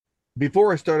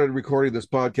Before I started recording this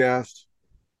podcast,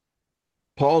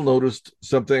 Paul noticed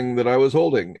something that I was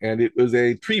holding, and it was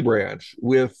a tree branch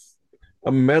with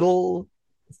a metal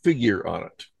figure on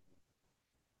it.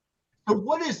 So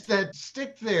what is that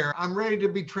stick there? I'm ready to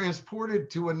be transported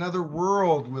to another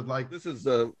world with like. This is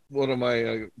one of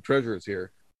my treasures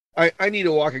here. I need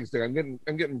a walking stick. I'm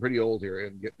getting pretty old here,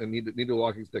 and need a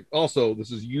walking stick. Also,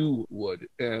 this is yew wood,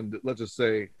 and let's just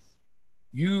say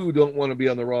you don't want to be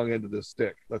on the wrong end of this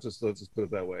stick. Let's just put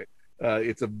it that way.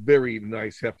 It's a very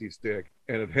nice hefty stick,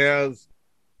 and it has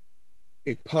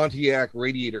a Pontiac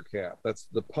radiator cap. That's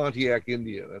the Pontiac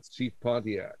India. That's Chief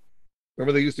Pontiac.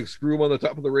 Remember they used to screw them on the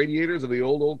top of the radiators of the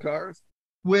old cars?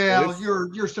 Well,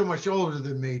 you're so much older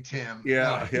than me, Tim.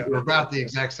 Yeah, yeah. We're about the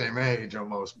exact same age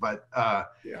almost, but yeah.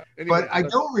 Anyway, but I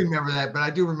don't remember that, but I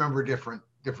do remember different.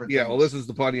 Yeah, things. well, this is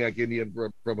the Pontiac Indian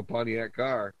from a Pontiac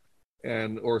car,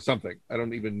 or something. I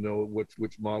don't even know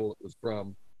which model it was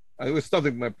from. It was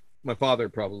something my father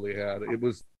probably had.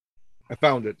 I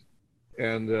found it,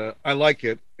 and I like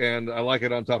it, and I like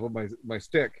it on top of my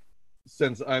stick,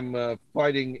 since I'm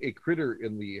fighting a critter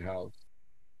in the house.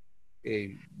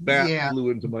 A bat flew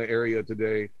into my area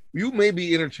today. You may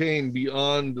be entertained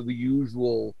beyond the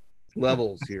usual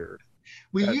levels here.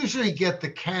 We usually get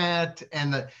the cat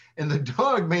and the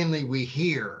dog. Mainly we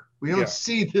hear. We don't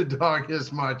see the dog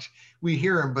as much. We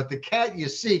hear him, but the cat you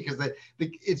see, because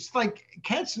it's like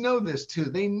cats know this too.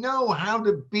 They know how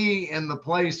to be in the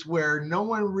place where no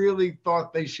one really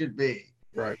thought they should be.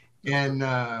 Right. And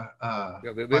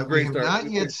but we have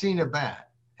not yet seen a bat.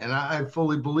 And I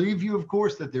fully believe you, of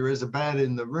course, that there is a bat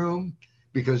in the room,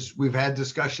 because we've had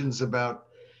discussions about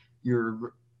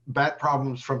your bat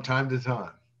problems from time to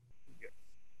time.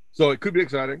 So it could be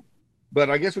exciting, but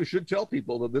I guess we should tell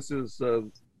people that this is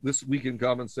This Week in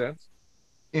Common Sense.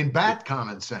 In bat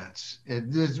common sense.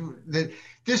 This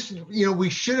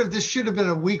should have been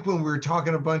a week when we were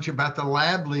talking a bunch about the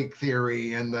lab leak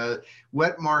theory and the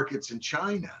wet markets in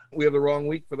China. We have the wrong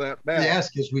week for that bat. Yes,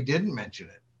 because we didn't mention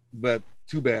it. But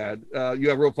too bad.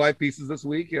 You wrote 5 pieces this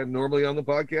week, and normally on the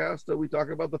podcast we talk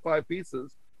about the 5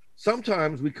 pieces.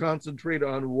 Sometimes we concentrate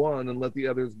on one and let the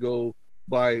others go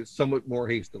by somewhat more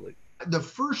hastily. The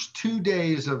first 2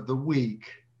 days of the week,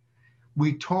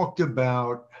 we talked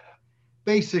about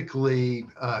basically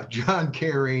John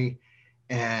Kerry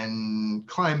and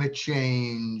climate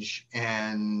change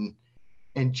and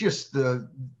just the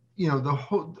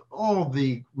whole, all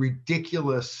the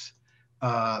ridiculous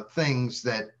things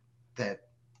that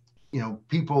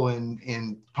people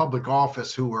in public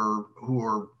office who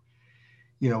are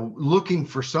looking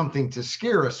for something to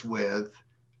scare us with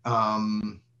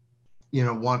want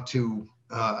to.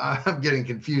 I'm getting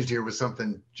confused here with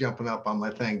something jumping up on my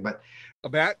thing, but a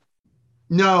bat?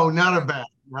 No, not a bat.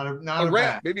 Not a rat.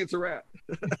 Bat. Maybe it's a rat.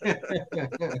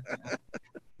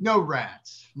 No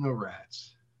rats.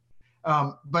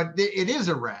 But it is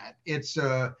a rat. It's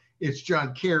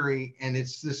John Kerry, and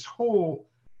it's this whole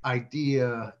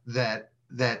idea that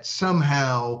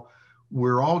somehow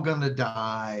we're all going to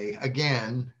die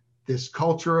again. This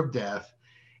culture of death,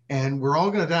 and we're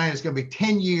all going to die. And it's going to be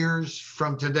 10 years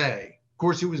from today. Of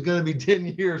course, it was going to be 10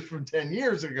 years from 10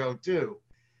 years ago too.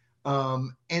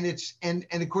 And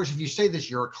of course, if you say this,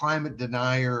 you're a climate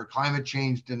denier, climate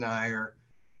change denier.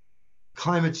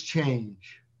 Climate's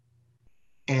change.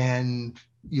 And,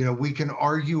 we can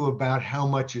argue about how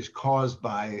much is caused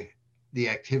by the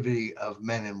activity of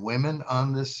men and women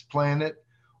on this planet,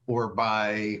 or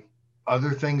by other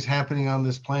things happening on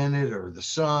this planet, or the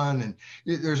sun. And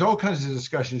there's all kinds of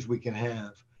discussions we can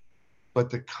have. But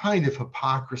the kind of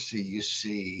hypocrisy you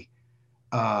see,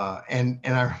 and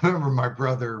I remember my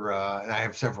brother, and I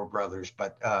have several brothers,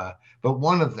 but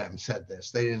one of them said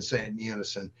this. They didn't say it in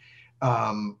unison.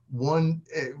 When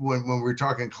we were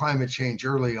talking climate change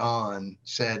early on,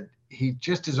 said he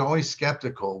just is always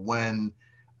skeptical when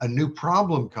a new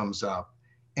problem comes up,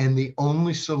 and the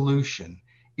only solution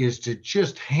is to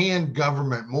just hand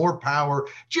government more power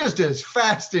just as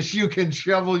fast as you can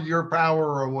shovel your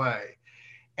power away.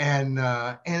 And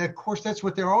of course, that's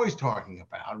what they're always talking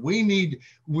about.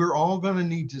 We're all going to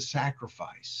need to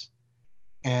sacrifice.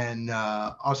 And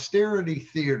Austerity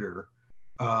Theater,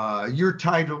 your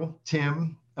title,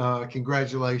 Tim,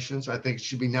 congratulations. I think it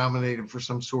should be nominated for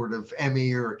some sort of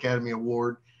Emmy or Academy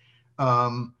Award,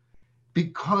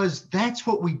 because that's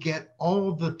what we get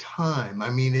all the time. I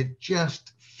mean, it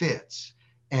just fits.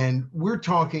 And we're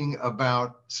talking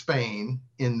about Spain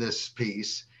in this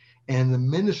piece, and the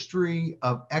Ministry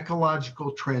of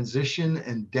Ecological Transition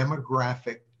and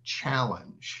Demographic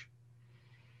Challenge.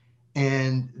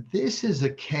 And this is a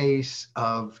case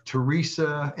of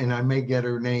Teresa, and I may get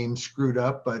her name screwed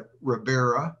up, but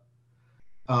Ribera,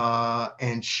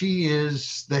 and she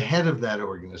is the head of that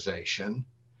organization,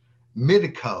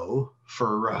 Midco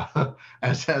for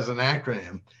as an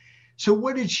acronym. So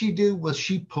what did she do? Well,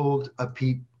 she pulled a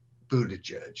Pete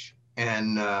Buttigieg,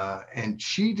 and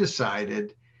she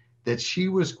decided that she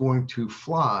was going to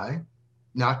fly,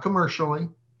 not commercially,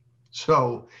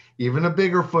 so even a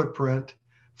bigger footprint,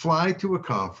 fly to a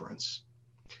conference,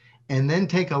 and then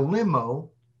take a limo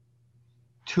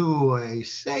to a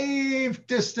safe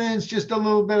distance, just a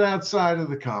little bit outside of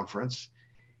the conference,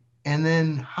 and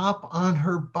then hop on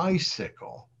her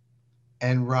bicycle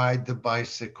and ride the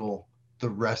bicycle the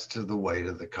rest of the way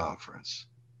to the conference.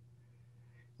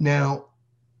 Now,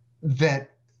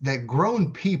 that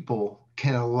grown people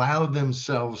can allow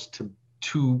themselves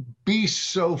to be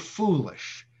so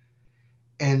foolish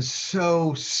and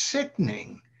so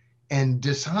sickening and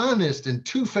dishonest and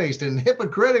two-faced and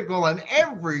hypocritical and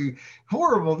every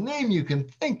horrible name you can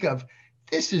think of.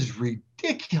 This is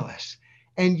ridiculous.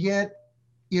 And yet,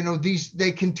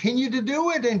 they continue to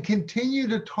do it and continue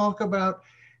to talk about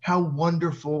how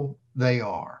wonderful they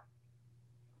are.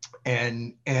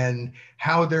 And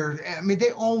how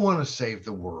they all want to save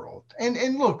the world.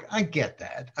 And look, I get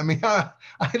that.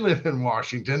 I live in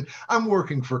Washington. I'm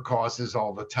working for causes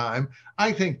all the time.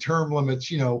 I think term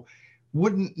limits,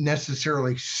 wouldn't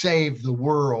necessarily save the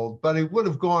world, but it would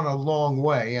have gone a long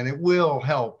way, and it will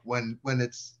help when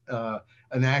it's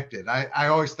enacted. I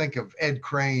always think of Ed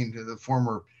Crane, the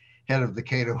former head of the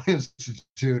Cato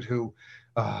Institute, who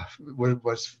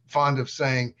was fond of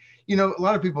saying, a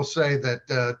lot of people say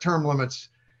that term limits,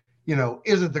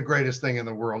 isn't the greatest thing in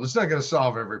the world. It's not going to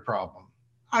solve every problem.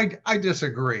 I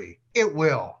disagree. It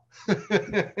will.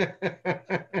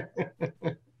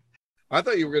 I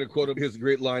thought you were going to quote his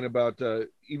great line about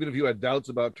even if you had doubts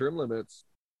about term limits,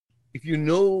 if you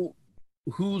know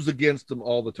who's against them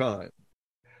all the time.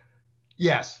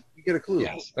 Yes. You get a clue.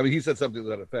 Yes. He said something to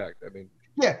that effect.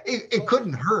 Yeah, it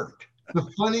couldn't hurt. The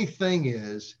funny thing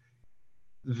is,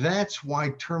 that's why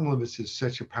term limits is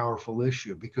such a powerful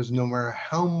issue, because no matter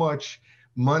how much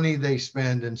money they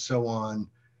spend and so on,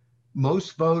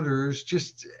 most voters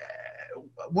just,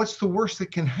 what's the worst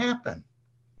that can happen?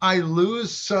 I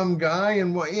lose some guy,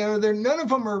 and none of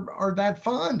them are that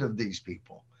fond of these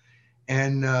people,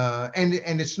 and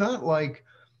it's not like,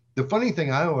 the funny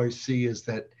thing I always see is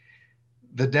that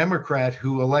the Democrat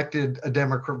who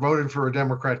voted for a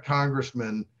Democrat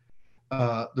congressman,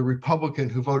 the Republican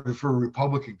who voted for a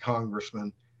Republican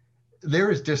congressman, they're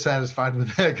as dissatisfied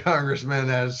with that congressman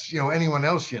as anyone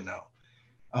else.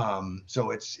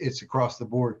 So it's across the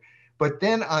board. But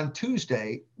then on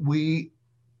Tuesday, we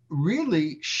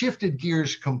really shifted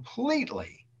gears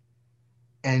completely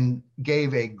and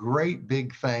gave a great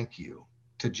big thank you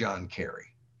to John Kerry.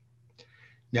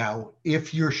 Now,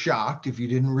 if you're shocked, if you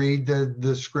didn't read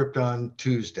the script on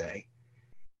Tuesday,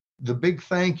 the big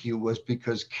thank you was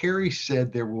because Kerry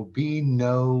said there will be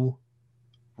no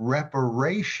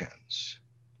reparations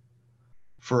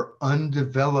for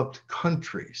undeveloped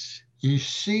countries. You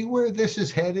see where this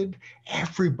is headed?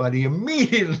 Everybody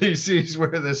immediately sees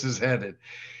where this is headed.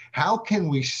 How can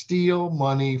we steal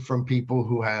money from people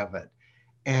who have it?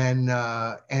 And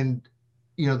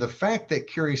the fact that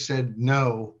Kerry said,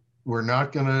 no, we're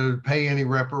not going to pay any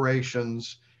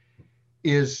reparations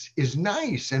is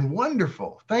nice and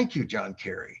wonderful. Thank you, John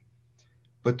Kerry.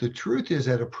 But the truth is,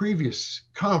 at a previous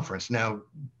conference, now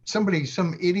some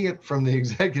idiot from the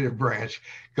executive branch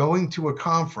going to a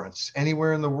conference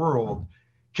anywhere in the world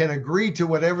can agree to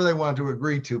whatever they want to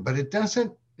agree to, but it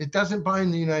doesn't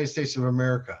bind the United States of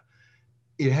America.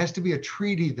 It has to be a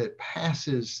treaty that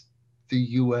passes the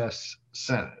U.S.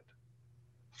 Senate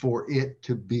for it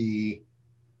to be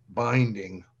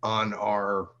binding on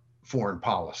our foreign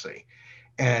policy.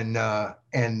 And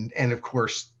of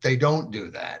course, they don't do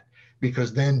that,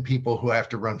 because then people who have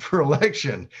to run for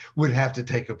election would have to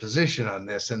take a position on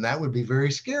this. And that would be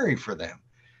very scary for them,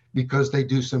 because they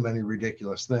do so many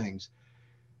ridiculous things.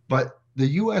 But the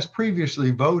U.S.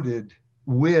 previously voted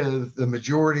with the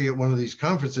majority at one of these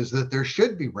conferences that there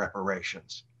should be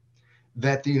reparations,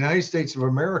 that the United States of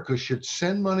America should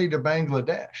send money to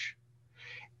Bangladesh,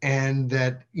 and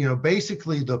that,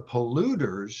 basically the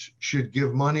polluters should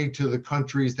give money to the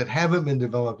countries that haven't been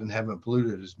developed and haven't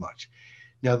polluted as much.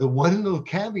 Now, the one little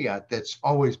caveat that's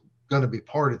always going to be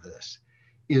part of this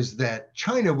is that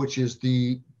China, which is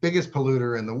the biggest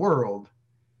polluter in the world,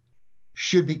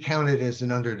 should be counted as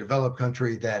an underdeveloped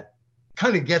country that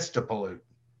kind of gets to pollute,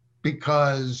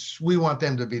 because we want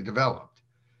them to be developed.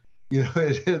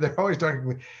 They're always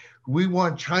talking, we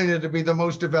want China to be the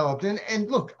most developed.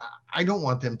 And look, I don't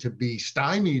want them to be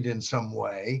stymied in some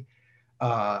way.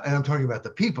 And I'm talking about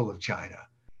the people of China.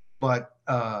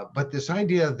 But this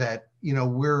idea that, you know,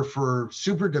 we're for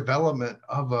super development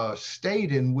of a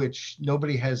state in which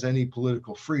nobody has any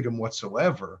political freedom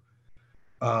whatsoever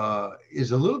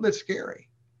is a little bit scary.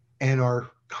 And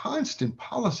our constant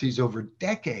policies over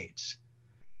decades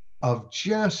of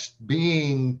just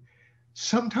being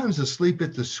sometimes asleep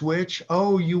at the switch.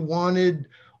 Oh, you wanted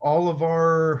all of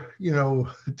our, you know,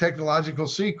 technological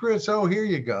secrets. Oh, here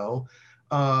you go.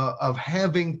 Of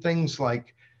having things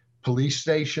like police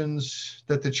stations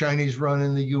that the Chinese run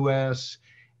in the US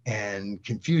and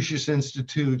Confucius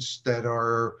institutes that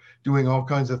are doing all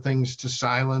kinds of things to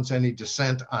silence any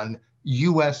dissent on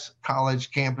US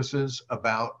college campuses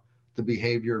about the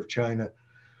behavior of China.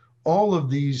 All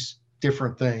of these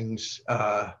different things.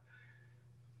 And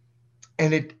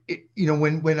it, you know,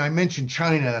 when I mention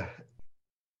China,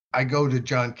 I go to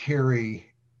John Kerry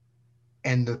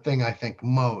and the thing I think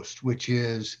most, which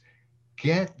is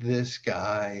get this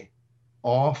guy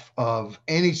off of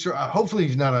any sort. Hopefully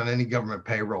he's not on any government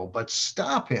payroll, but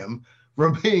stop him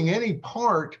from being any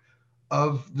part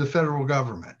of the federal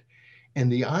government.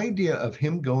 And the idea of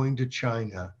him going to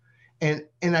China, and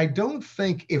I don't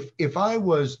think if I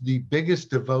was the biggest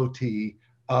devotee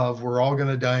of we're all going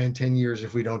to die in 10 years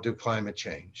if we don't do climate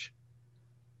change,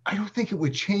 I don't think it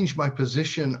would change my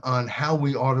position on how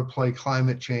we ought to play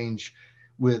climate change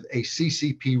with a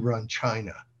CCP run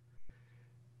China,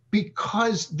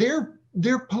 because they're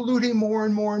polluting more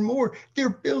and more and more. They're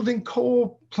building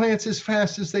coal plants as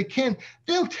fast as they can.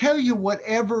 They'll tell you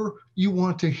whatever you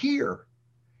want to hear.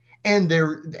 And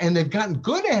they've gotten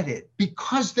good at it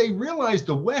because they realize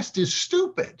the West is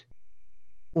stupid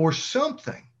or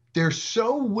something. They're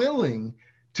so willing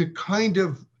to kind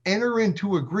of enter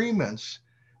into agreements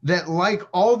that, like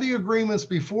all the agreements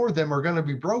before them, are going to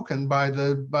be broken by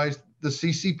the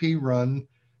CCP run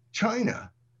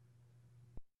China.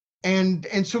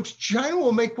 And so China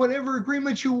will make whatever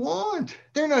agreement you want.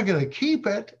 They're not going to keep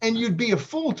it. And you'd be a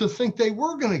fool to think they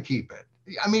were going to keep it.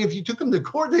 I mean, if you took him to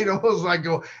court, they'd almost like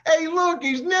go, hey, look,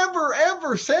 he's never,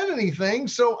 ever said anything.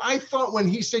 So I thought when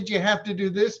he said you have to do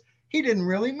this, he didn't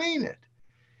really mean it.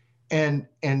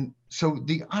 And so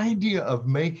the idea of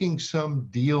making some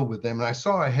deal with them, and I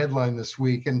saw a headline this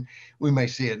week, and we may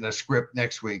see it in a script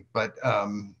next week, but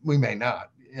we may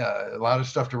not. A lot of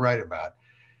stuff to write about.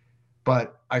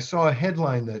 But I saw a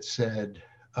headline that said,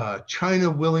 China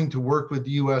willing to work with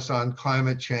the U.S. on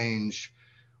climate change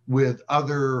with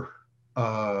other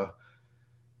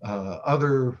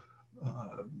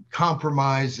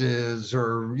compromises,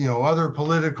 or, you know, other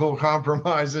political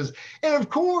compromises. And of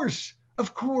course,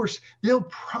 they'll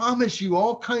promise you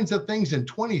all kinds of things in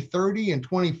 2030 and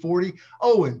 2040.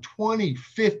 Oh, in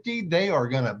 2050, they are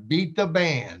going to beat the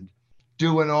band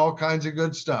doing all kinds of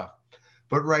good stuff.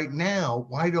 But right now,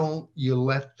 why don't you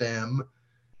let them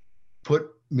put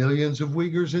millions of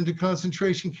Uyghurs into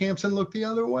concentration camps and look the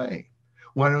other way?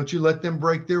 Why don't you let them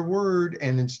break their word,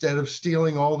 and instead of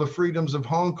stealing all the freedoms of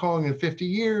Hong Kong in 50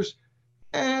 years,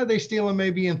 they steal them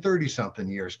maybe in 30-something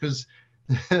years, because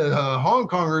Hong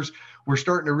Kongers were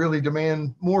starting to really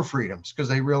demand more freedoms because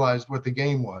they realized what the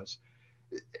game was.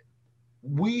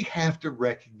 We have to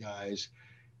recognize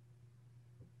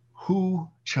who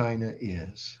China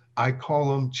is. I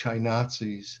call them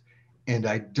Chinazis, and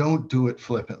I don't do it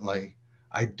flippantly.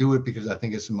 I do it because I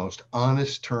think it's the most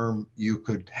honest term you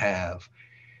could have.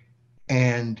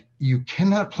 And you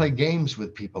cannot play games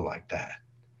with people like that.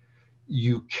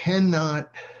 You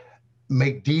cannot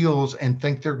make deals and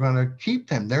think they're going to keep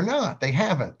them. They're not. They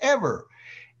haven't ever.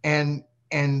 And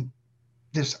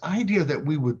this idea that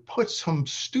we would put some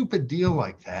stupid deal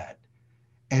like that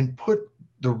and put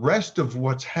the rest of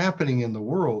what's happening in the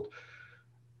world,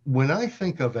 when I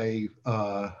think of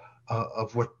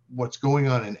what's going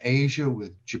on in Asia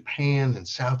with Japan and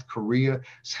South Korea,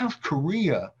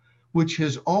 which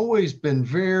has always been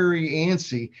very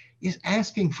antsy, is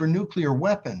asking for nuclear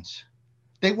weapons.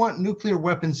 They want nuclear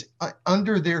weapons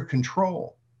under their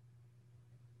control.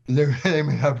 They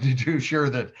may have to do sure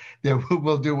that they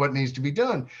will do what needs to be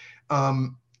done.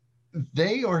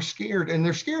 They are scared, and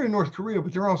they're scared of North Korea,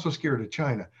 but they're also scared of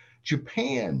China.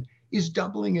 Japan is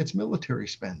doubling its military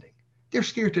spending. They're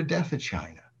scared to death of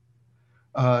China.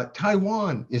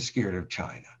 Taiwan is scared of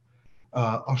China.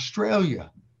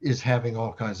 Australia is having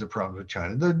all kinds of problems with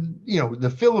China.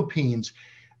 The Philippines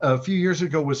a few years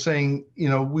ago was saying,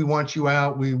 we want you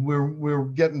out. We're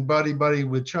getting buddy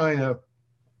with China.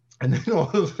 And then all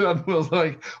of a sudden was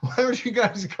like, why don't you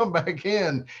guys come back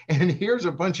in? And here's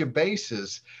a bunch of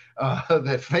bases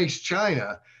that face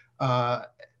China.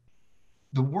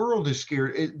 The world is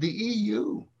scared. The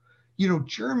EU,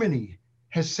 Germany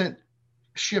has sent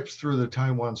ships through the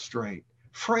Taiwan Strait.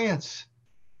 France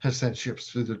has sent ships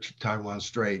through the Taiwan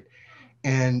Strait,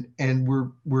 and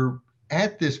we're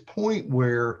at this point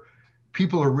where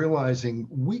people are realizing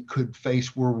we could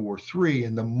face World War III,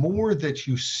 and the more that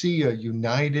you see a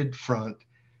united front,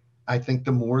 I think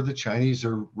the more the Chinese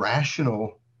are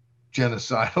rational,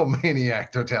 genocidal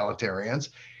maniac totalitarians,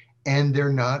 and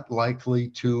they're not likely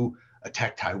to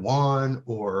attack Taiwan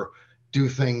or do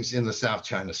things in the South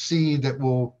China Sea that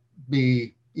will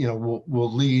be,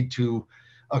 will lead to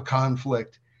a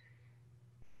conflict.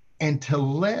 And to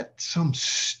let some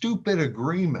stupid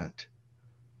agreement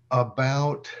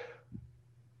about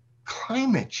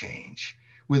climate change,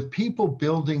 with people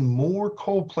building more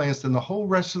coal plants than the whole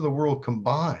rest of the world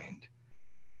combined,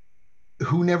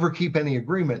 who never keep any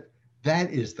agreement,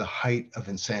 that is the height of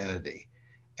insanity.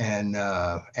 And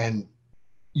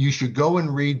you should go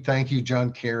and read Thank You,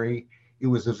 John Kerry. It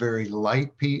was a very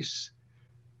light piece.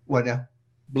 What now?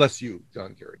 Bless you,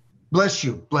 John Kerry. Bless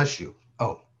you, bless you.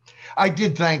 Oh, I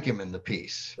did thank him in the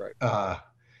piece. Right.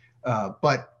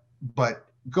 But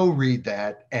go read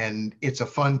that, and it's a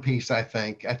fun piece. I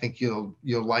think you'll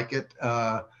like it,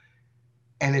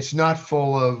 and it's not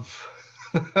full of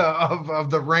of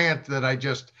the rant that I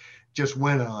just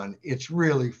went on. It's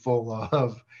really full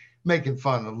of making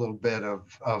fun a little bit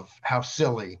of how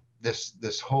silly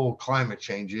this whole climate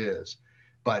change is,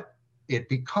 but it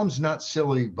becomes not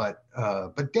silly but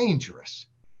dangerous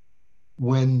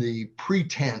when the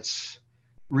pretense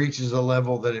reaches a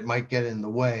level that it might get in the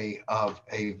way of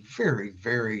a very,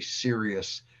 very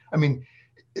serious, I mean,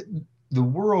 the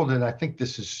world, and I think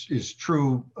this is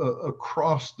true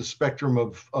across the spectrum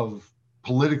of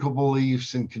political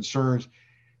beliefs and concerns,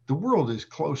 the world is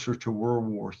closer to World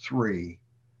War III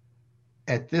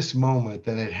at this moment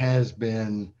than it has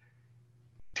been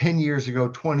 10 years ago,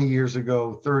 20 years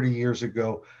ago, 30 years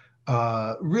ago,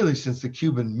 really since the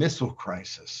Cuban Missile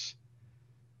Crisis.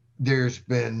 There's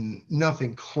been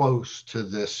nothing close to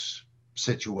this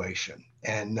situation.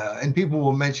 And people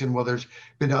will mention, well, there's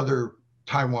been other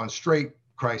Taiwan Strait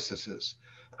crises.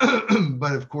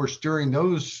 But of course, during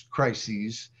those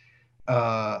crises,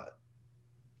 China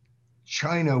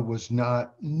was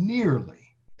not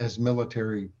nearly as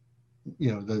military,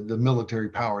 the military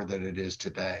power that it is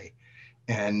today.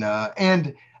 And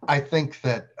I think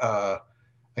that,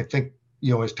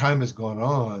 as time has gone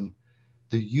on,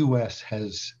 the U.S.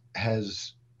 has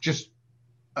just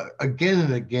again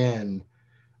and again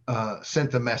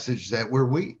sent the message that we're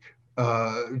weak.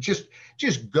 Just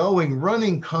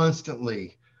running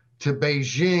constantly to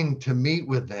Beijing to meet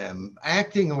with them,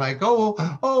 acting like,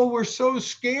 oh, we're so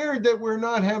scared that we're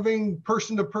not having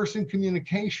person-to-person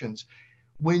communications.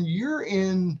 When you're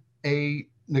in a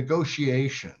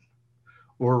negotiation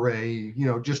or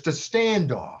just a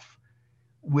standoff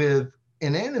with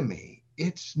an enemy,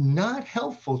 it's not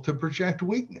helpful to project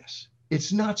weakness.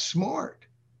 It's not smart.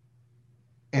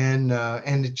 And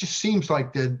it just seems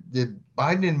like the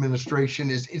Biden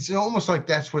administration it's almost like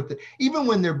that's what even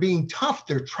when they're being tough,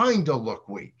 they're trying to look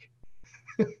weak.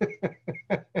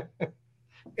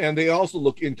 And they also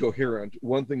look incoherent.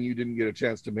 One thing you didn't get a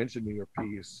chance to mention in your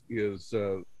piece is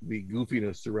the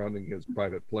goofiness surrounding his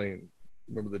private plane.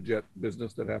 Remember the jet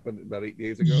business that happened about 8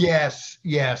 days ago?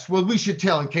 Yes. Well, we should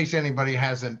tell, in case anybody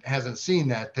hasn't seen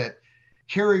that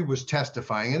Kerry was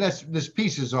testifying, and this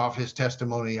piece is off his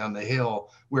testimony on the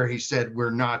Hill, where he said we're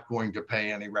not going to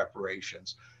pay any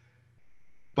reparations.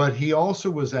 But he also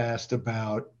was asked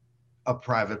about a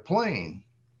private plane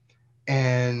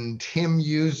and him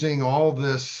using all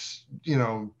this,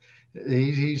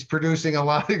 he's producing a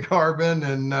lot of carbon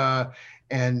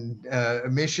and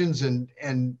emissions,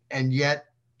 and yet,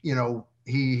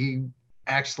 he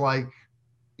acts like,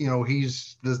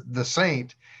 he's the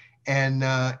saint.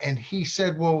 And he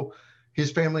said, well,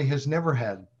 his family has never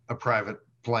had a private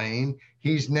plane.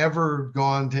 He's never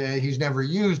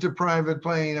used a private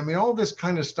plane. I mean, all this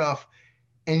kind of stuff.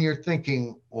 And you're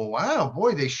thinking, well, wow,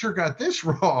 boy, they sure got this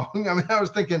wrong. I mean, I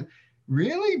was thinking,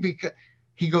 really? Because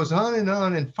he goes on.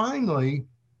 And finally,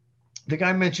 the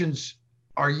guy mentions,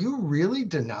 are you really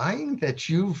denying that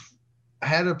you've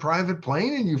had a private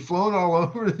plane and you've flown all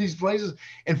over these places?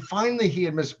 And finally he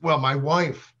admits, well, my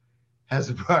wife has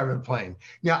a private plane.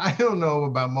 Now, I don't know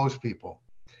about most people,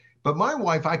 but my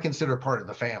wife, I consider part of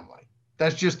the family.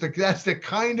 That's the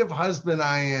kind of husband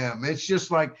I am. It's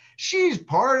just like, she's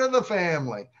part of the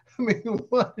family. I mean,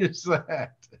 what is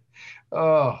that?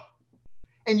 Oh,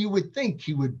 and you would think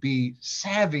he would be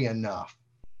savvy enough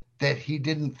that he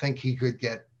didn't think he could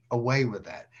get away with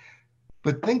that.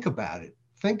 But think about it.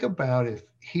 Think about if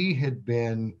he had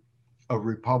been a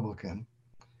Republican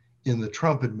in the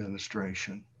Trump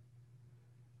administration.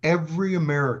 Every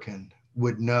American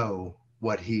would know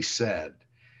what he said.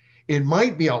 it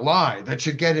might be a lie that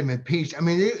should get him impeached. I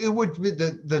mean, it would be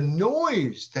the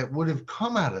noise that would have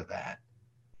come out of that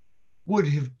would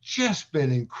have just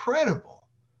been incredible.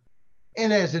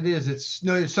 And as it is, it's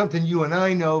something you and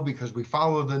I know because we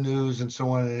follow the news and so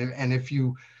on. And if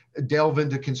you delve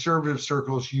into conservative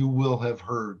circles, you will have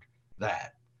heard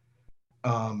that.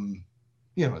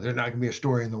 You know, there's not going to be a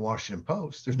story in the Washington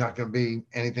Post. There's not going to be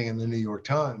anything in the New York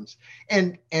Times.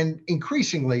 And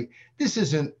increasingly, this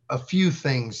isn't a few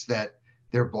things that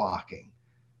they're blocking.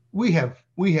 We have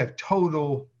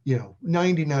total,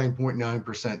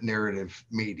 99.9% narrative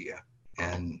media,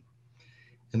 and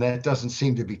that doesn't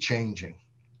seem to be changing.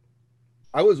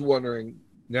 I was wondering,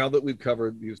 now that we've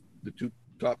covered the two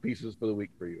top pieces for the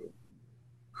week for you,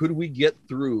 could we get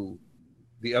through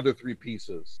the other three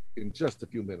pieces in just a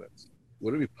few minutes?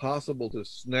 Would it be possible to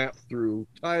snap through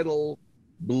title,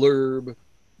 blurb,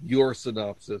 your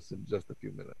synopsis in just a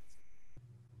few minutes?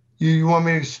 You want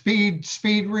me to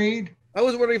speed read? I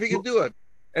was wondering if you could do it.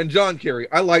 And John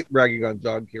Kerry, I like bragging on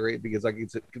John Kerry because I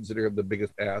consider him the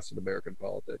biggest ass in American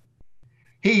politics.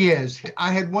 He is.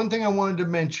 I had one thing I wanted to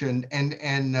mention, and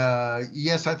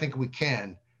yes, I think we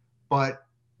can, but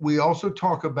we also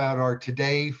talk about our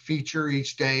Today feature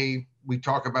each day. We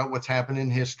talk about what's happened in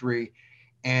history.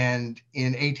 And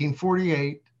in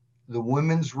 1848, the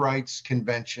Women's Rights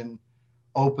Convention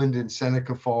opened in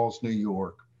Seneca Falls, New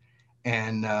York.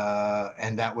 And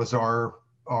that was our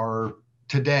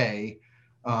Today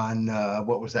on,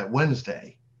 what was that,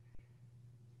 Wednesday.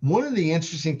 One of the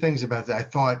interesting things about that, I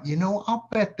thought, I'll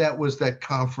bet that was that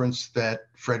conference that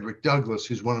Frederick Douglass,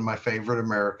 who's one of my favorite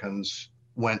Americans,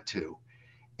 went to.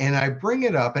 And I bring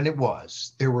it up, and it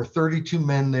was. There were 32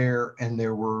 men there, and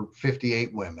there were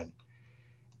 58 women.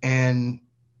 And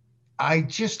I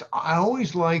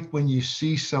always like when you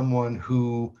see someone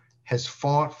who has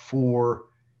fought for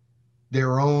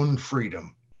their own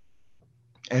freedom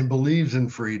and believes in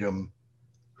freedom,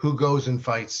 who goes and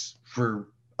fights for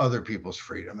other people's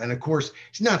freedom. And of course,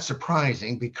 it's not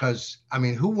surprising because, I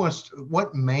mean,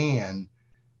 what man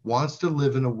wants to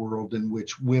live in a world in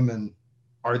which women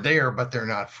are there, but they're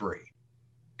not free?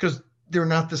 Because they're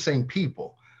not the same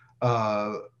people.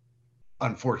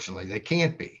 Unfortunately, they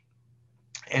can't be.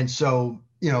 And so,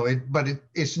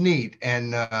 it's neat.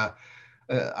 And I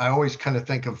always kind of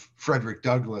think of Frederick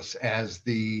Douglass as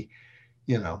the,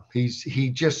 he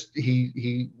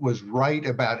was right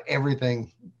about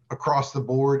everything across the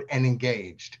board and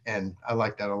engaged. And I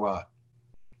like that a lot.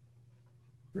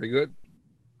 Very good.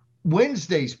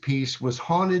 Wednesday's piece was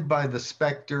Haunted by the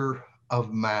Specter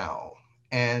of Mao.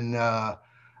 And I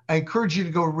encourage you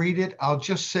to go read it. I'll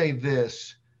just say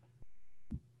this.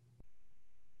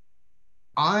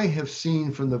 I have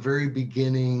seen from the very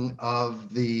beginning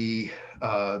of the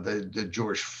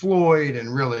George Floyd,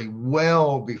 and really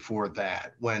well before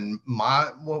that, when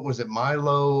Milo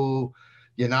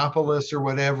Yiannopoulos or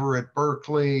whatever at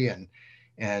Berkeley, and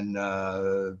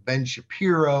Ben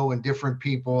Shapiro and different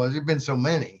people. There've been so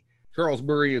many. Charles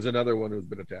Murray is another one who's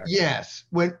been attacked. Yes,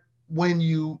 when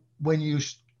you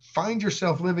find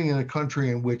yourself living in a country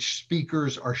in which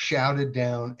speakers are shouted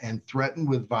down and threatened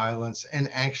with violence and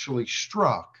actually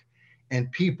struck,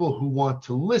 and people who want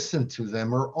to listen to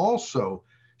them are also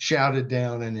shouted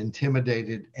down and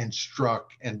intimidated and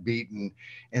struck and beaten,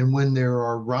 and when there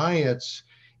are riots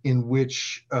in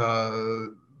which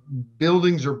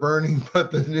buildings are burning,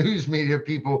 but the news media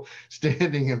people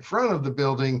standing in front of the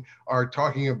building are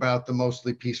talking about the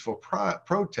mostly peaceful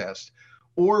protest,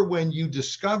 or when you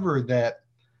discover that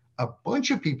a bunch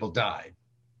of people died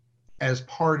as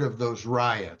part of those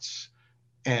riots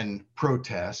and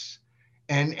protests.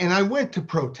 And I went to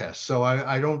protest. So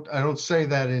I don't say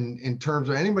that in terms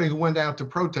of anybody who went out to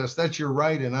protest. That's your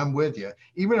right, and I'm with you.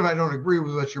 Even if I don't agree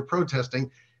with what you're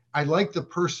protesting, I like the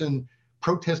person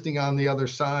protesting on the other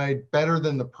side better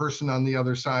than the person on the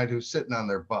other side who's sitting on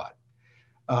their butt.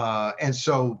 And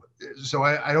so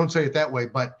I don't say it that way.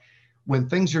 But when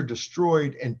things are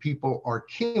destroyed and people are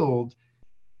killed,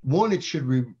 one, it should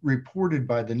be reported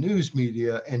by the news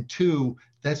media, and two,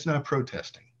 that's not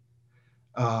protesting.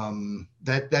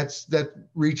 That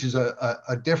reaches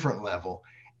a different level.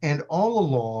 And all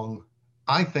along,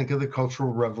 I think of the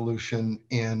Cultural Revolution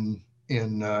in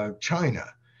China.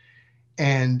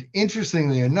 And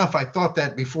interestingly enough, I thought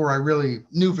that before I really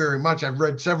knew very much. I've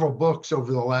read several books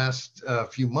over the last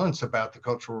few months about the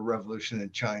Cultural Revolution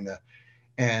in China,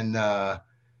 and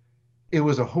it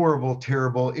was a horrible,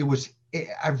 terrible.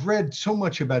 I've read so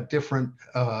much about different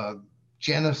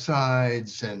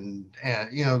genocides and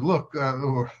look,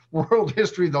 world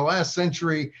history, the last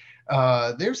century.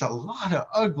 There's a lot of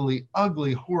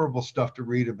ugly, horrible stuff to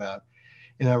read about.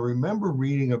 And I remember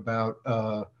reading about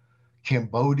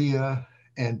Cambodia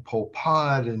and Pol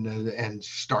Pot and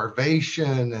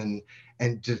starvation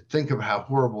and to think of how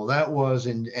horrible that was,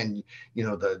 and you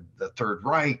know, the Third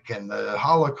Reich and the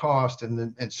Holocaust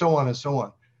and so on and so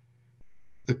on.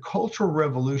 The Cultural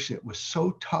Revolution, it was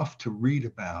so tough to read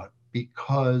about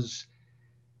because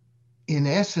in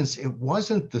essence, it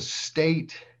wasn't the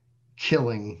state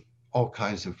killing all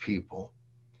kinds of people.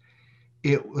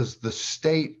 It was the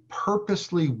state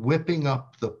purposely whipping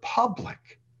up the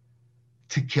public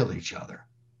to kill each other.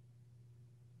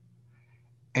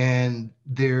 And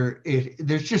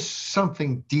there's just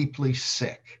something deeply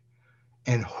sick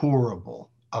and horrible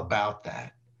about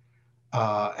that.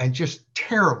 And just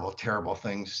terrible, terrible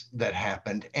things that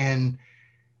happened. And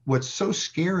what's so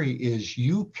scary is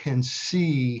you can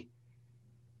see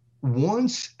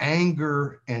once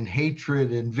anger and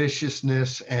hatred and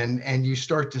viciousness and you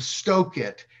start to stoke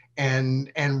it and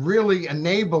really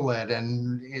enable it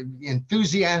and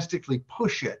enthusiastically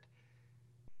push it,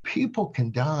 people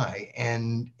can die,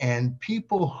 and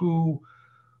people who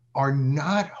are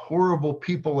not horrible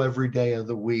people every day of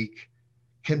the week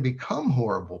can become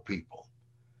horrible people.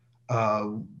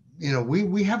 You know,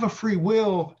 we have a free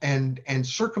will, and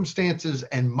circumstances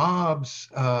and mobs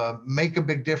make a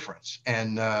big difference,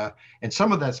 and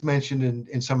some of that's mentioned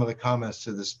in some of the comments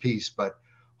to this piece. But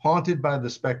Haunted by the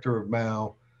Specter of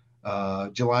Mao,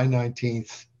 July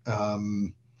 19th.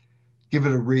 Give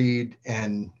it a read,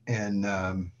 and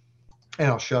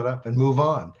I'll shut up and move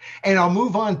on. And I'll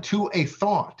move on to a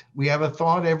thought. We have a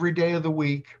thought every day of the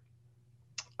week,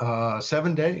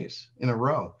 7 days in a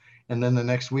row. And then the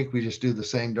next week, we just do the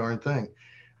same darn thing.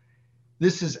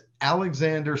 This is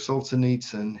Alexander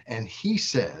Solzhenitsyn, and he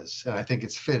says, and I think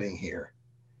it's fitting here,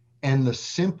 and the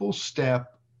simple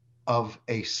step of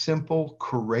a simple,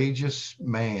 courageous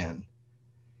man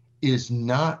is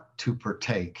not to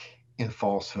partake in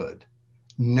falsehood,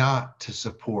 not to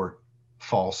support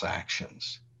false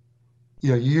actions.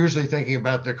 You know, you're usually thinking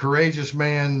about the courageous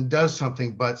man does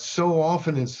something, but so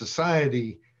often in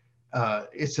society,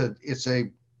 it's a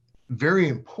very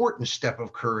important step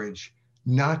of courage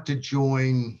not to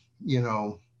join, you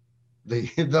know,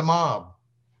 the mob,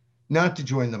 not to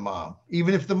join the mob,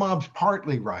 even if the mob's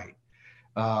partly right.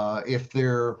 If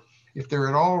they're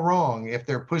at all wrong, if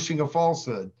they're pushing a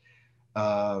falsehood,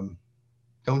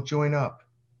 don't join up.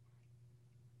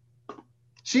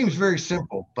 Seems very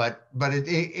simple, but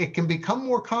it can become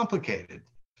more complicated.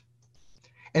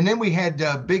 And then we had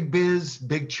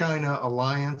Biz-Big China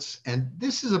Alliance, and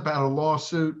this is about a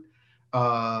lawsuit.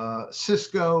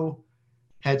 Cisco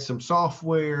had some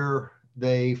software.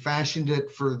 They fashioned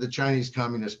it for the Chinese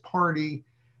Communist Party,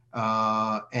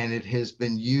 and it has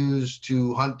been used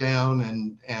to hunt down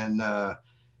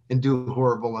and do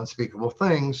horrible, unspeakable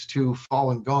things to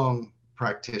Falun Gong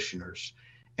practitioners.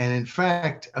 And in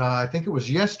fact, I think it was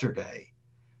yesterday,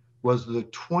 was the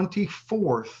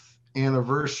 24th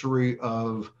anniversary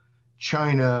of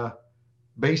China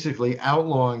basically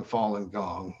outlawing Falun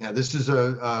Gong. Now, this is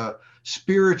a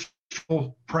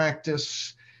spiritual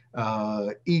practice,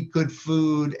 eat good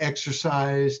food,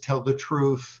 exercise, tell the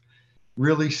truth,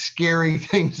 really scary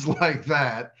things like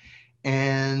that.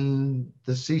 And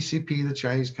the CCP, the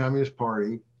Chinese Communist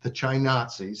Party, the China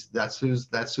Nazis, that's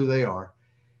who they are,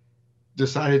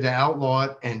 decided to outlaw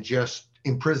it and just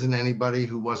imprison anybody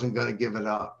who wasn't going to give it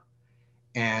up.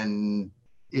 And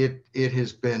it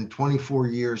has been 24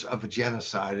 years of a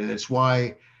genocide. And it's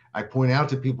why I point out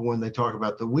to people when they talk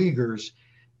about the Uyghurs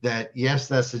that, yes,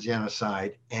 that's a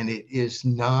genocide, and it is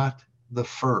not the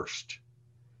first.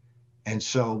 And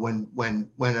so when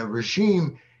a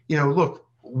regime, you know, look,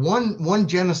 one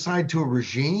genocide to a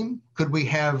regime, could we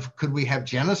have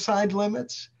genocide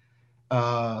limits?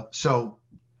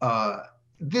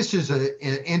 This is an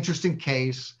interesting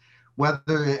case,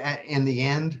 whether in the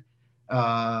end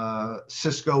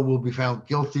Cisco will be found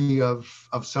guilty of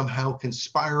somehow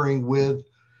conspiring with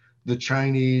the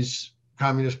Chinese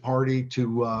Communist Party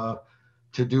to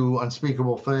do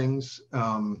unspeakable things.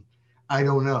 I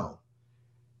don't know,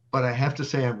 but I have to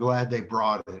say I'm glad they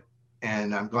brought it,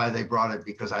 and I'm glad they brought it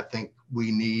because I think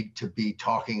we need to be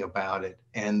talking about it,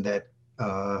 and that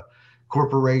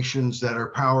corporations that are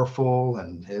powerful,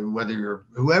 and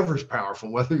whoever's powerful,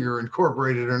 whether you're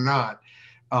incorporated or not,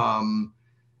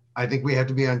 I think we have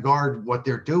to be on guard what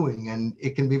they're doing, and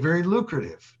it can be very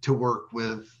lucrative to work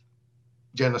with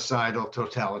genocidal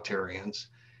totalitarians,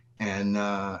 and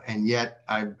yet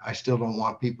I still don't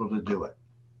want people to do it.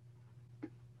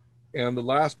 And the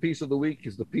last piece of the week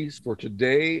is the piece for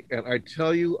today, and I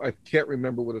tell you, I can't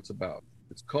remember what it's about.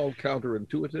 It's called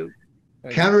Counterintuitive.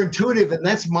 Counterintuitive, and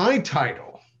that's my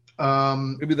title.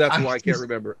 Maybe that's why I can't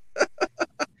remember.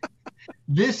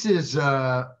 this is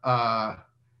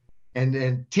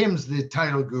and Tim's the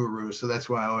title guru, so that's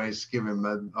why I always give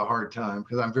him a hard time,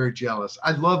 because I'm very jealous.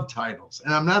 I love titles,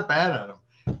 and I'm not bad at them,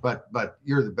 but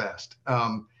you're the best.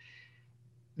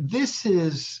 This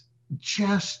is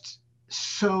just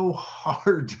so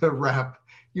hard to wrap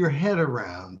your head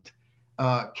around.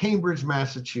 Cambridge,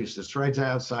 Massachusetts, right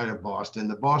outside of Boston.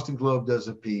 The Boston Globe does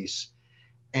a piece,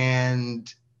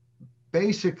 and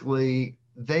basically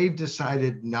they've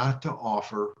decided not to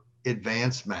offer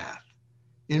advanced math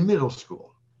in middle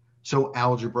school. So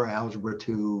algebra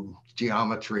 2,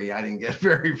 geometry, I didn't get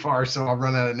very far, so I'll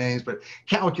run out of names, but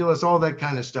calculus, all that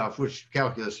kind of stuff, which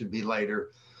calculus would be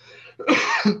later.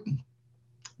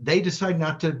 They decide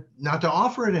not to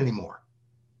offer it anymore.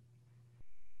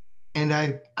 And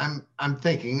I'm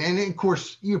thinking, and of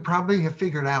course you probably have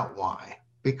figured out why,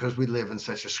 because we live in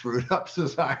such a screwed up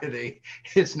society.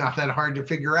 It's not that hard to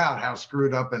figure out how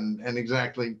screwed up and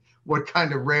exactly what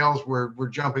kind of rails we're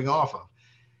jumping off of.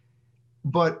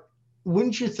 But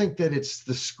wouldn't you think that it's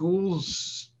the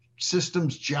school's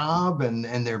system's job and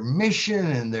their mission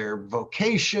and their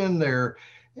vocation, their,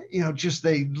 just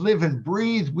they live and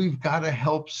breathe. We've got to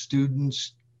help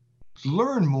students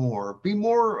learn more, be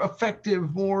more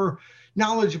effective, more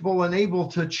knowledgeable, and able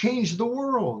to change the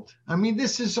world. I mean,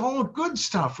 this is all good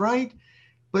stuff, right?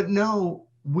 But no,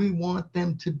 we want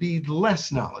them to be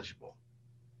less knowledgeable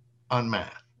on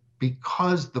math,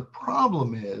 because the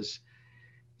problem is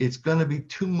it's going to be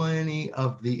too many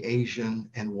of the Asian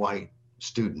and white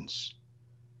students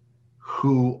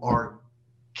who are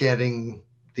getting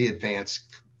the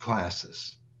advanced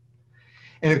classes.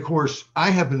 And of course, I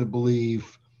happen to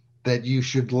believe that you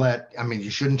should you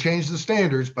shouldn't change the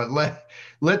standards, but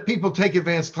let people take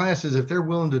advanced classes if they're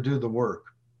willing to do the work,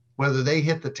 whether they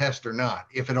hit the test or not.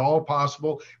 If at all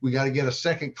possible, we got to get a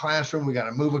second classroom. We got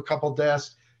to move a couple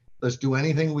desks. Let's do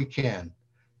anything we can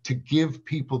to give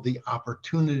people the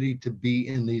opportunity to be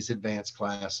in these advanced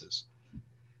classes.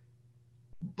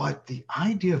 But the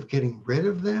idea of getting rid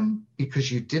of them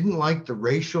because you didn't like the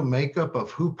racial makeup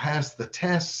of who passed the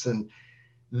tests, and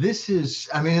this is,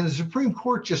 the Supreme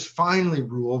Court just finally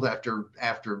ruled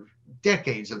after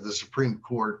decades of the Supreme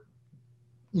Court,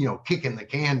 kicking the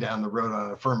can down the road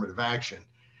on affirmative action.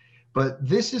 But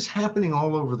this is happening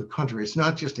all over the country. It's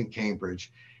not just in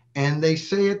Cambridge. And they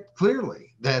say it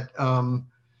clearly that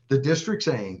the district's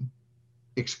aim,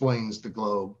 explains the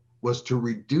Globe, was to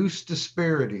reduce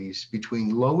disparities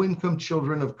between low-income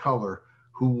children of color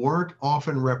who weren't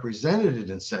often represented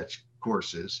in such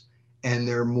courses and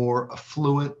their more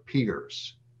affluent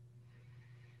peers.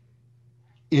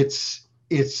 And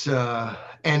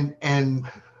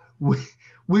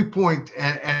we point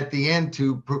at the end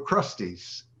to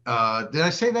Procrustes. Did I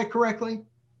say that correctly?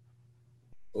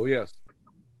 Oh, yes.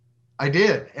 I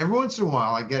did. Every once in a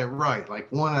while, I get it right,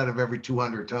 like 1 out of every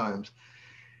 200 times,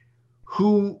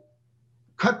 who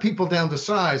cut people down to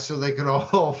size so they could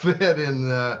all fit in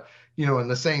the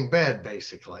same bed,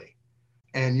 basically.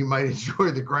 And you might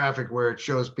enjoy the graphic where it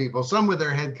shows people, some with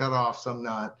their head cut off, some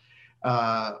not.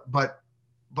 But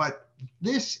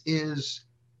this is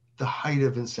the height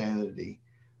of insanity.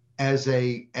 As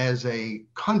a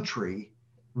country,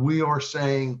 we are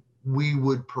saying we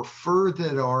would prefer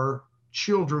that our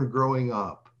children growing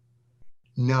up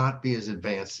not be as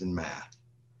advanced in math,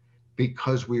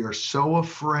 because we are so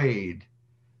afraid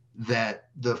that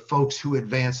the folks who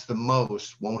advance the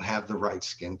most won't have the right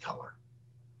skin color.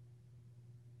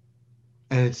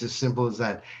 And it's as simple as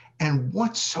that. And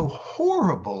what's so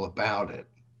horrible about it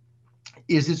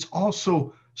is it's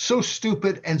also so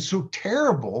stupid and so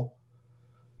terrible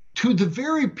to the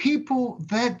very people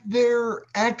that they're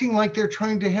acting like they're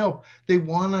trying to help. They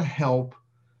want to help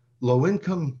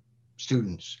low-income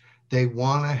students. They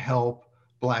want to help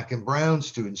Black and brown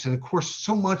students. And of course,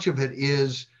 so much of it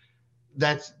is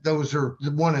those are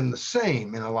the one and the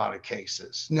same in a lot of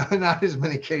cases. No, not as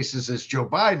many cases as Joe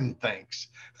Biden thinks.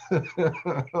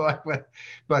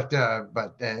 but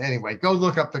anyway, go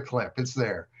look up the clip. It's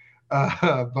there.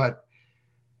 But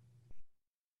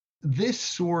this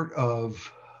sort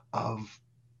of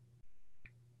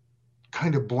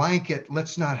kind of blanket,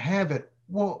 let's not have it.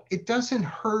 Well, it doesn't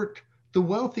hurt the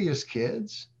wealthiest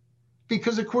kids,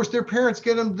 because of course their parents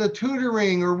get them the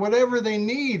tutoring or whatever they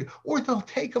need, or they'll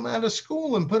take them out of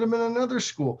school and put them in another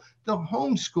school. They'll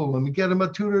homeschool them and get them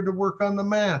a tutor to work on the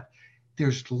math.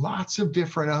 There's lots of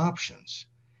different options.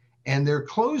 And they're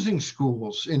closing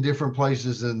schools in different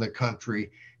places in the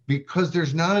country because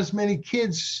there's not as many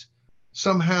kids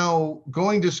somehow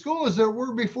going to school as there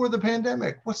were before the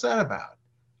pandemic. What's that about?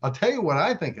 I'll tell you what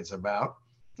I think it's about.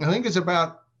 I think it's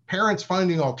about parents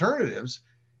finding alternatives.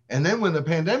 And then when the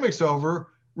pandemic's over,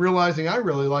 realizing I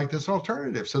really like this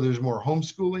alternative. So there's more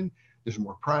homeschooling, there's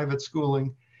more private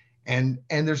schooling, and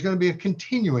there's going to be a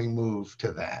continuing move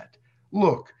to that.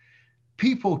 Look,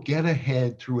 people get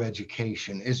ahead through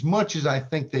education. As much as I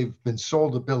think they've been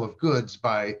sold a bill of goods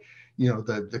by,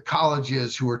 the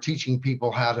colleges who are teaching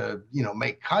people how to,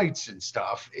 make kites and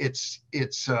stuff.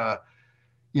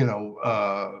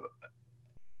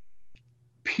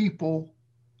 People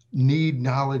need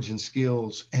knowledge and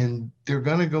skills, and they're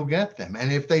going to go get them.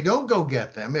 And if they don't go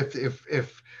get them,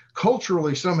 if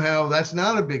culturally somehow that's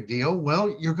not a big deal,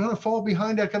 well, you're going to fall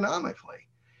behind economically.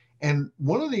 And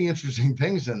one of the interesting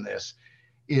things in this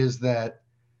is that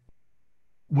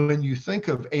when you think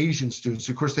of Asian students,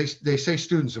 of course, they say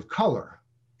students of color.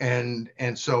 And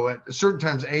so at certain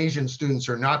times, Asian students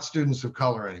are not students of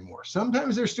color anymore.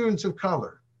 Sometimes they're students of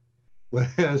color.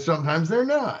 Sometimes they're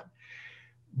not.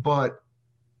 But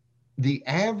the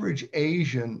average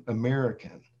Asian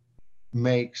American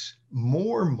makes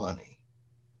more money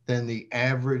than the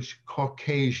average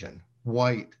Caucasian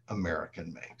white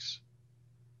American makes.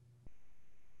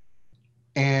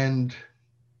 And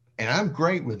I'm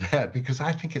great with that, because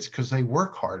I think it's because they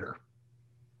work harder.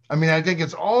 I mean, I think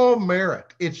it's all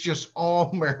merit. It's just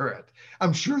all merit.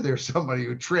 I'm sure there's somebody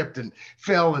who tripped and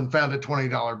fell and found a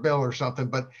 $20 bill or something,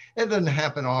 but it doesn't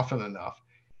happen often enough.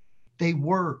 They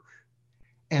work.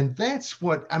 And that's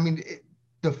what, I mean,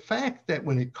 the fact that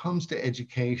when it comes to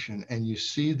education and you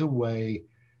see the way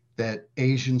that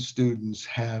Asian students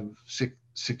have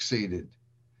succeeded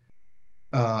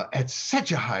at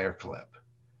such a higher clip,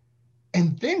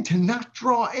 and then to not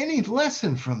draw any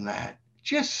lesson from that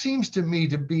just seems to me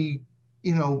to be,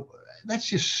 that's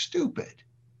just stupid.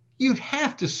 You'd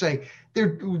have to say they're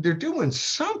doing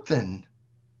something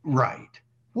right.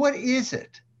 What is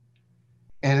it?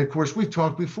 And of course, we've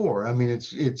talked before. I mean,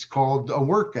 it's called a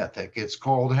work ethic. It's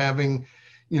called having,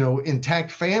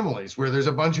 intact families where there's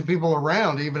a bunch of people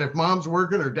around, even if mom's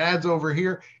working or dad's over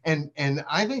here. And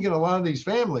I think in a lot of these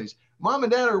families, mom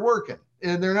and dad are working,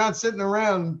 and they're not sitting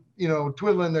around,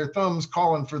 twiddling their thumbs,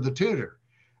 calling for the tutor.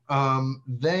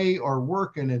 They are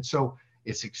working. And so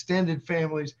it's extended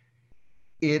families.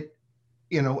 And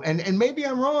maybe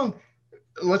I'm wrong.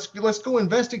 Let's go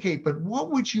investigate. But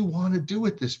what would you want to do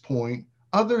at this point,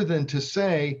 other than to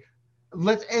say,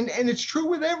 and it's true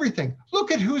with everything.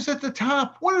 Look at who's at the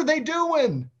top. What are they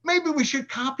doing? Maybe we should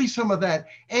copy some of that.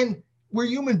 And we're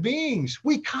human beings.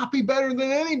 We copy better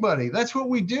than anybody. That's what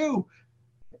we do.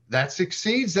 That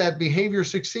succeeds, that behavior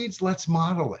succeeds. Let's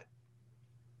model it.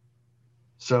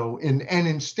 So, and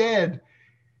instead,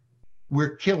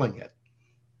 we're killing it.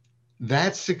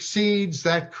 That succeeds,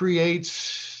 that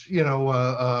creates,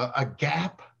 a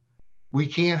gap. We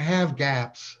can't have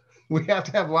gaps. We have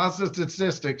to have lots of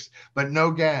statistics, but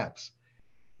no gaps.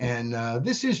 And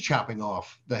this is chopping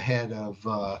off the head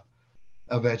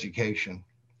of education.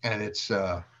 And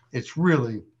it's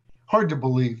really hard to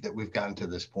believe that we've gotten to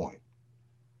this point.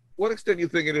 What extent do you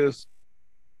think it is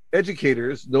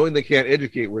educators, knowing they can't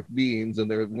educate with beans and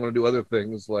they want to do other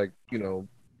things like,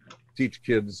 teach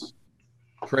kids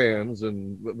crayons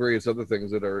and various other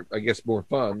things that are, I guess, more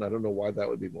fun. I don't know why that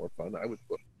would be more fun. I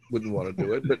wouldn't want to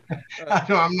do it, but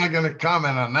I'm not going to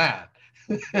comment on that.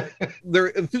 Their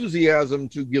enthusiasm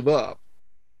to give up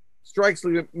strikes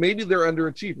me. Maybe they're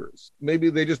underachievers. Maybe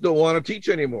they just don't want to teach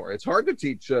anymore. It's hard to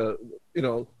teach, of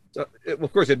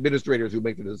course, administrators who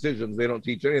make the decisions, they don't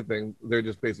teach anything. They're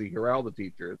just basically corral the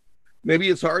teachers. Maybe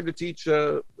it's hard to teach.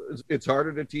 It's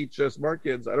harder to teach smart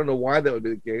kids. I don't know why that would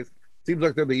be the case. Seems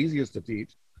like they're the easiest to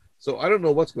teach. So I don't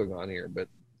know what's going on here, but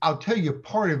I'll tell you,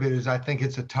 part of it is I think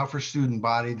it's a tougher student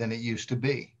body than it used to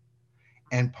be.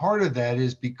 And part of that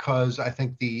is because I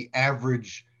think the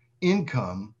average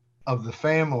income of the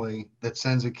family that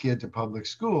sends a kid to public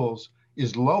schools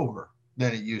is lower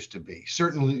than it used to be.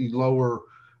 Certainly lower.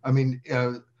 I mean,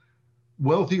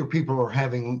 wealthier people are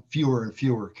having fewer and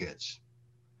fewer kids.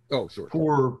 Oh, sure.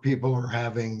 Poor people are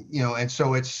having, and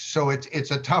so it's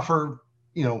a tougher,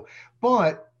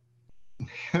 but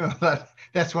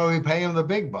that's why we pay them the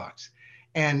big bucks.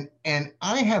 And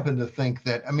I happen to think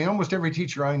that, I mean, almost every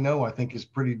teacher I know, I think is a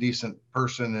pretty decent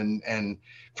person. And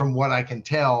from what I can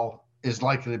tell is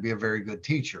likely to be a very good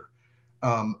teacher.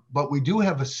 But we do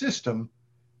have a system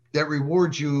that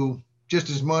rewards you just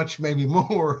as much, maybe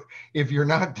more, if you're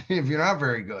not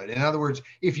very good. In other words,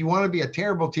 if you want to be a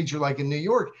terrible teacher, like in New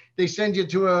York, they send you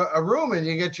to a room and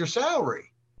you get your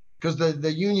salary because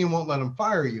the union won't let them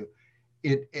fire you.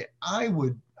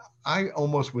 I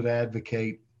almost would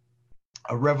advocate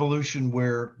a revolution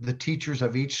where the teachers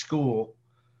of each school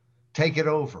take it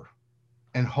over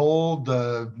and hold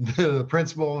the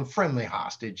principal and friendly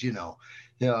hostage.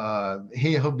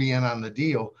 he'll be in on the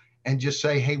deal, and just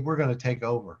say, hey, we're going to take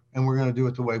over and we're going to do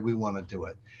it the way we want to do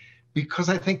it. Because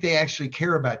I think they actually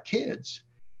care about kids,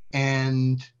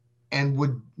 and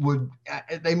would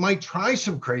they might try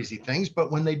some crazy things,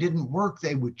 but when they didn't work,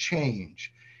 they would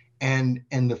change. And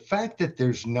the fact that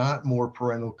there's not more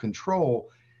parental control,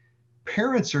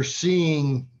 parents are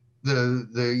seeing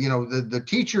the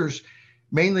teachers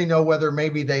mainly know whether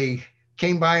maybe they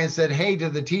came by and said hey to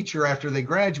the teacher after they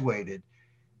graduated.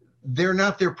 They're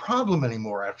not their problem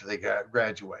anymore after they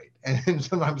graduate. And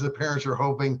sometimes the parents are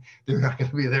hoping they're not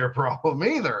going to be their problem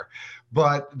either,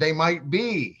 but they might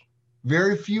be.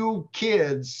 Very few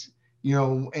kids,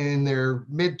 in their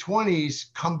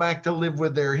mid-20s come back to live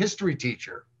with their history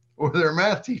teacher or their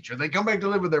math teacher. They come back to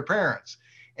live with their parents.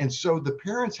 And so the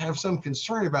parents have some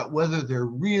concern about whether they're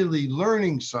really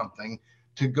learning something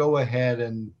to go ahead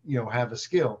and, have a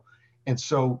skill. And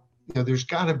so, there's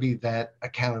got to be that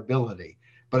accountability.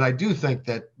 But I do think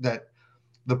that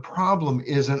the problem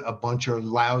isn't a bunch of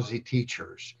lousy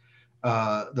teachers.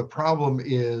 The problem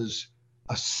is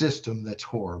a system that's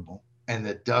horrible and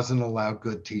that doesn't allow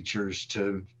good teachers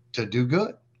to do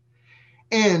good.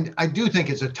 And I do think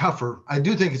it's a tougher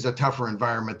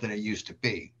environment than it used to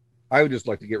be. I would just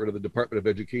like to get rid of the Department of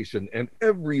Education and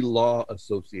every law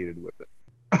associated with it.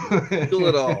 Kill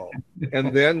it all.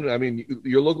 And then,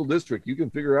 your local district, you can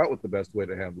figure out what the best way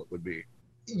to handle it would be.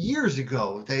 Years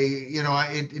ago,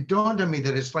 it dawned on me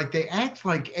that it's like they act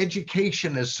like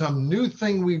education is some new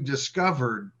thing we've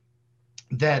discovered,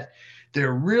 that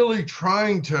they're really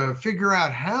trying to figure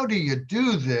out how do you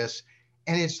do this.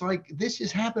 And it's like, this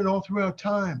has happened all throughout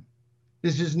time.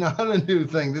 This is not a new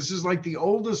thing. This is like the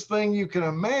oldest thing you can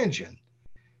imagine.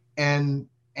 And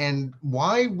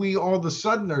why we all of a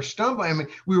sudden are stumbling.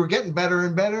 We were getting better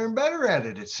and better and better at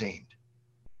it, it seemed.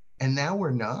 And now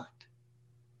we're not.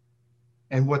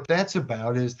 And what that's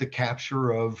about is the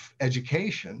capture of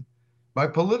education by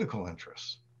political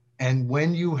interests. And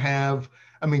when you have,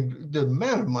 the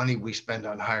amount of money we spend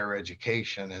on higher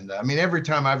education, and every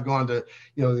time I've gone to,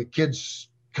 the kids'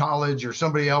 college or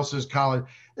somebody else's college,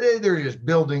 they're just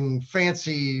building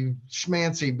fancy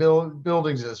schmancy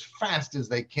buildings as fast as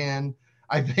they can.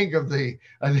 I think of the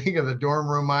dorm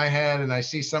room I had, and I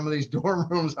see some of these dorm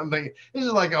rooms. I'm thinking, this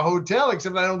is like a hotel,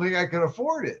 except I don't think I could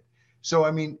afford it. So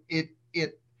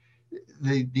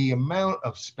the amount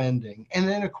of spending, and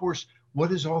then of course,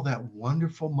 what is all that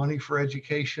wonderful money for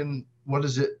education? What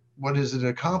is it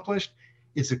accomplished?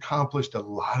 It's accomplished a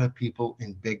lot of people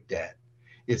in big debt.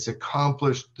 It's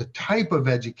accomplished the type of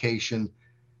education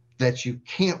that you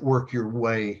can't work your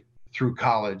way through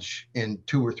college in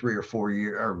 2 or 3 or 4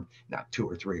 years, or not 2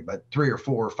 or 3, but 3 or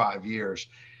 4 or 5 years.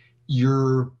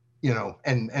 You're,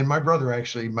 and my brother,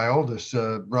 actually, my oldest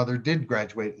brother did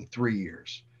graduate in 3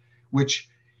 years, which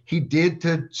he did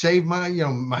to save my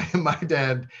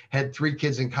dad had 3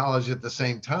 kids in college at the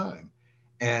same time.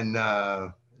 And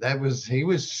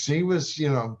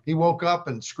he woke up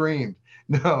and screamed.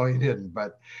 No, he didn't.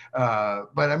 But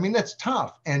that's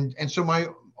tough. And so my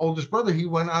oldest brother, he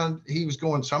was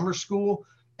going summer school,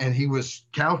 and he was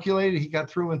calculated. He got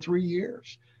through in 3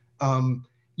 years.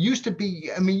 Used to be,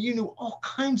 you knew all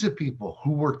kinds of people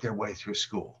who worked their way through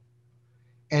school.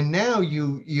 And now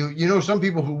you know some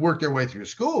people who work their way through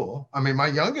school. My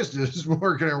youngest is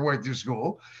working her way through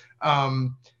school.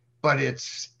 But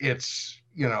it's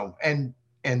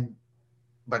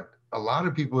but a lot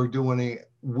of people are doing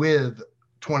it with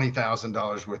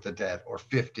 $20,000 worth of debt, or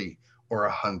 50 or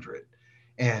 100.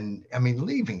 And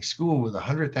leaving school with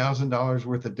 $100,000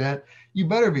 worth of debt, you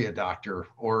better be a doctor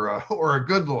or a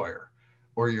good lawyer,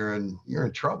 or you're in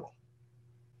trouble.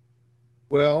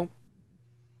 Well,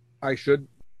 I should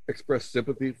express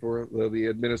sympathy for the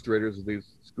administrators of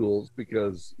these schools,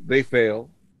 because they fail,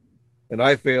 and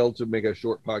I failed to make a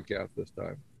short podcast this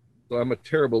time. So I'm a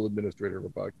terrible administrator of a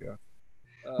podcast.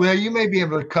 Well, you may be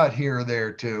able to cut here or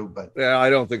there too, but yeah, I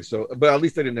don't think so. But at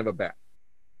least I didn't have a bat,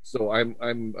 so I'm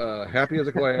happy as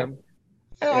a clam.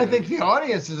 I think the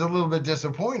audience is a little bit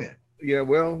disappointed. Yeah,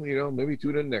 well, maybe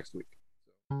tune in next week.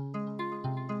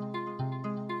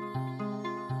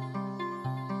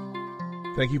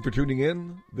 Thank you for tuning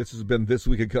in. This has been This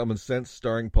Week of Common Sense,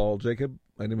 starring Paul Jacob.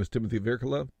 My name is Timothy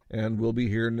Virkala, and we'll be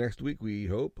here next week, we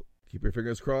hope. Keep your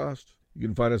fingers crossed. You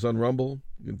can find us on Rumble.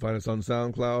 You can find us on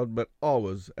SoundCloud, but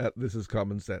always at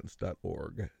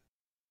thisiscommonsense.org.